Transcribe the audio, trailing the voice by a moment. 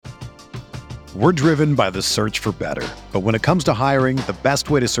We're driven by the search for better. But when it comes to hiring, the best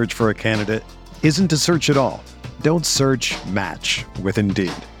way to search for a candidate isn't to search at all. Don't search, match with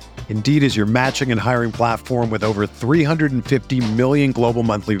Indeed. Indeed is your matching and hiring platform with over 350 million global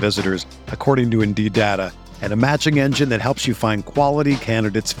monthly visitors, according to Indeed data, and a matching engine that helps you find quality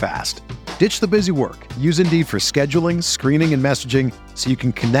candidates fast. Ditch the busy work. Use Indeed for scheduling, screening, and messaging so you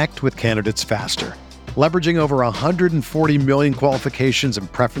can connect with candidates faster. Leveraging over 140 million qualifications and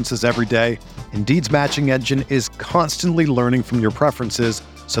preferences every day, Indeed's matching engine is constantly learning from your preferences,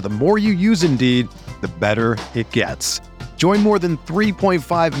 so the more you use Indeed, the better it gets. Join more than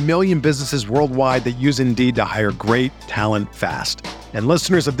 3.5 million businesses worldwide that use Indeed to hire great talent fast. And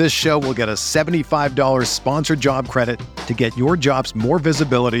listeners of this show will get a $75 sponsored job credit to get your jobs more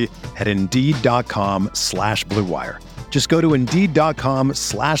visibility at Indeed.com/Blue Wire. Just go to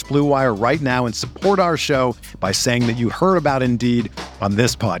Indeed.com/Blue Wire right now and support our show by saying that you heard about Indeed on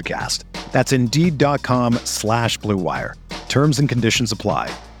this podcast. That's Indeed.com/Blue Wire. Terms and conditions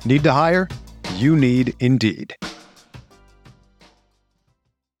apply. Need to hire? You need Indeed.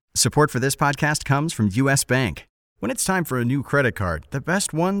 Support for this podcast comes from U.S. Bank. When it's time for a new credit card, the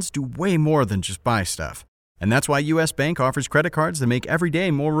best ones do way more than just buy stuff. And that's why U.S. Bank offers credit cards that make every day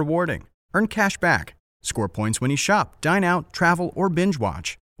more rewarding. Earn cash back. Score points when you shop, dine out, travel, or binge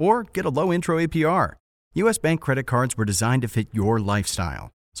watch. Or get a low intro APR. U.S. Bank credit cards were designed to fit your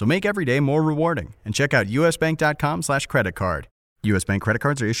lifestyle. So make every day more rewarding and check out usbank.com/credit card. U.S. Bank credit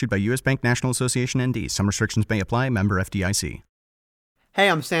cards are issued by U.S. Bank National Association ND. Some restrictions may apply. Member FDIC. Hey,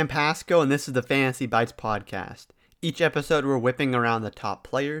 I'm Sam Pasco, and this is the Fantasy Bites podcast. Each episode, we're whipping around the top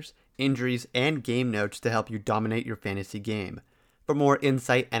players, injuries, and game notes to help you dominate your fantasy game. For more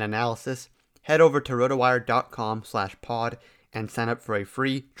insight and analysis, head over to rotowire.com/pod and sign up for a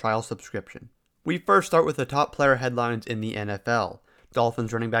free trial subscription. We first start with the top player headlines in the NFL.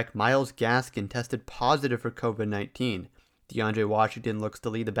 Dolphins running back Myles Gaskin tested positive for COVID-19. DeAndre Washington looks to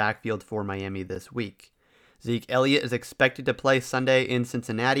lead the backfield for Miami this week. Zeke Elliott is expected to play Sunday in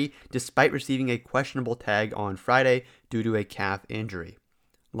Cincinnati despite receiving a questionable tag on Friday due to a calf injury.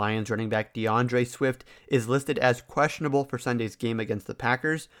 Lions running back DeAndre Swift is listed as questionable for Sunday's game against the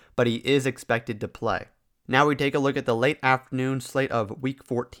Packers, but he is expected to play. Now we take a look at the late afternoon slate of Week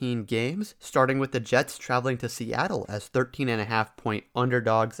 14 games, starting with the Jets traveling to Seattle as 13.5-point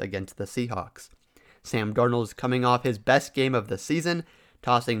underdogs against the Seahawks. Sam Darnold is coming off his best game of the season,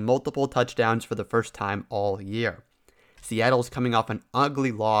 tossing multiple touchdowns for the first time all year. Seattle's coming off an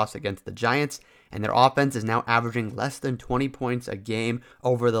ugly loss against the Giants, and their offense is now averaging less than 20 points a game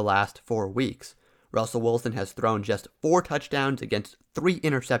over the last 4 weeks. Russell Wilson has thrown just 4 touchdowns against 3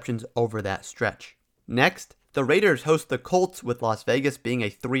 interceptions over that stretch. Next, the Raiders host the Colts, with Las Vegas being a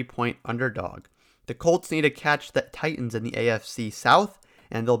 3-point underdog. The Colts need to catch the Titans in the AFC South,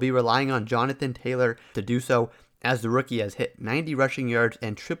 and they'll be relying on Jonathan Taylor to do so, as the rookie has hit 90 rushing yards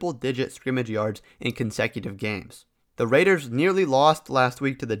and triple-digit scrimmage yards in consecutive games. The Raiders nearly lost last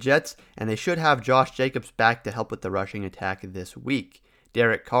week to the Jets, and they should have Josh Jacobs back to help with the rushing attack this week.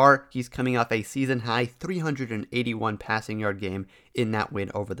 Derek Carr, he's coming off a season-high 381 passing yard game in that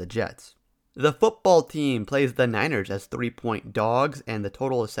win over the Jets. The football team plays the Niners as 3-point dogs, and the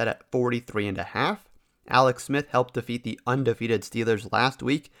total is set at 43.5. Alex Smith helped defeat the undefeated Steelers last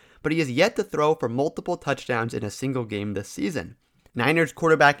week, but he has yet to throw for multiple touchdowns in a single game this season. Niners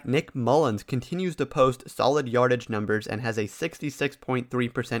quarterback Nick Mullins continues to post solid yardage numbers and has a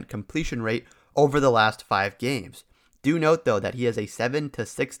 66.3% completion rate over the last 5 games. Do note, though, that he has a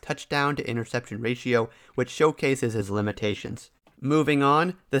 7-6 touchdown to interception ratio, which showcases his limitations. Moving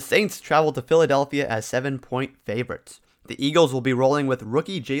on, the Saints travel to Philadelphia as 7-point favorites. The Eagles will be rolling with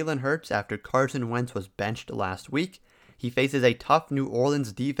rookie Jalen Hurts after Carson Wentz was benched last week. He faces a tough New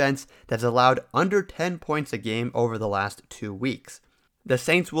Orleans defense that's allowed under 10 points a game over the last 2 weeks. The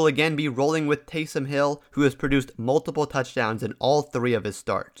Saints will again be rolling with Taysom Hill, who has produced multiple touchdowns in all 3 of his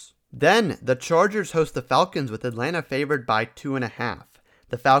starts. Then, the Chargers host the Falcons, with Atlanta favored by 2.5.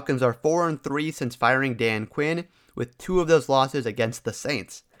 The Falcons are 4-3 since firing Dan Quinn, with 2 of those losses against the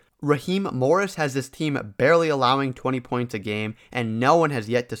Saints. Raheem Morris has his team barely allowing 20 points a game, and no one has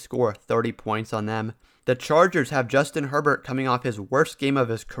yet to score 30 points on them. The Chargers have Justin Herbert coming off his worst game of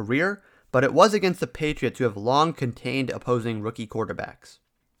his career, but it was against the Patriots, who have long contained opposing rookie quarterbacks.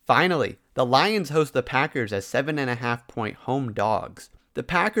 Finally, the Lions host the Packers as 7.5-point home dogs. The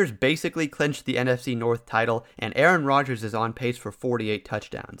Packers basically clinched the NFC North title, and Aaron Rodgers is on pace for 48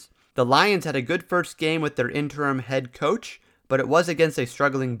 touchdowns. The Lions had a good first game with their interim head coach, but it was against a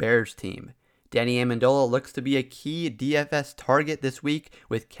struggling Bears team. Danny Amendola looks to be a key DFS target this week,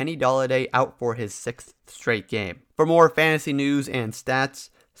 with Kenny Golladay out for his 6th straight game. For more fantasy news and stats,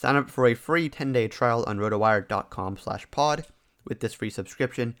 Sign up for a free 10-day trial on rotowire.com/pod. With this free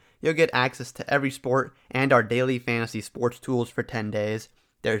subscription, you'll get access to every sport and our daily fantasy sports tools for 10 days.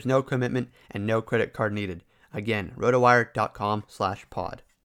 There's no commitment and no credit card needed. Again, rotowire.com/pod.